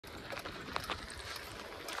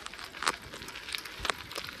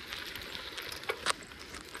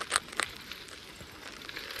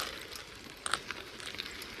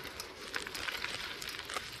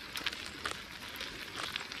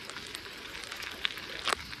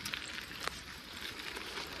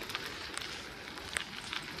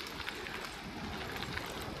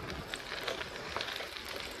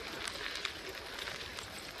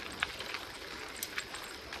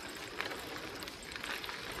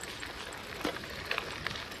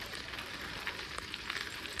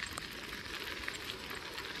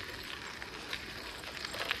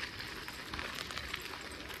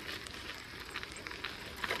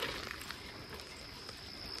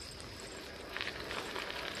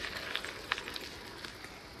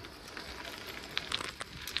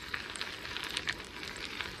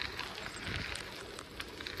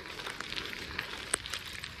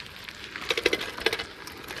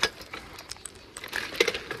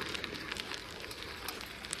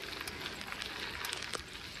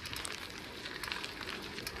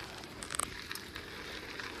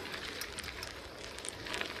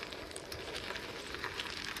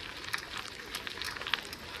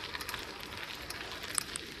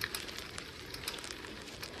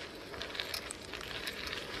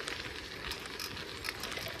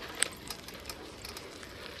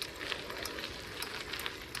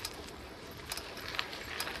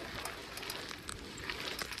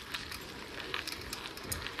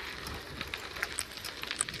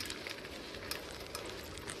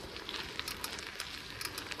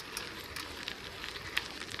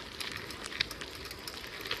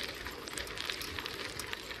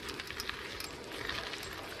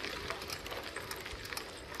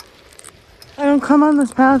don't come on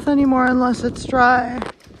this path anymore unless it's dry.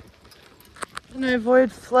 And I avoid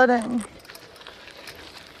flooding.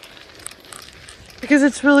 Because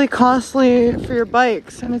it's really costly for your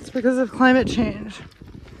bikes, and it's because of climate change.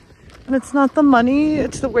 And it's not the money,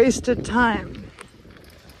 it's the wasted time.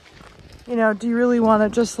 You know, do you really want to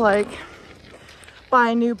just like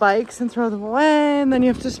buy new bikes and throw them away, and then you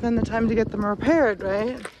have to spend the time to get them repaired,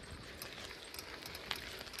 right?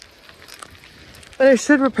 But I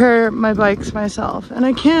should repair my bikes myself, and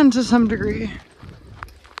I can to some degree.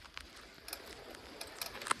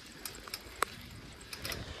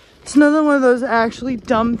 It's another one of those actually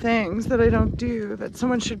dumb things that I don't do that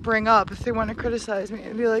someone should bring up if they want to criticize me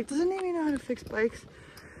and be like, doesn't Amy know how to fix bikes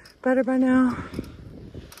better by now?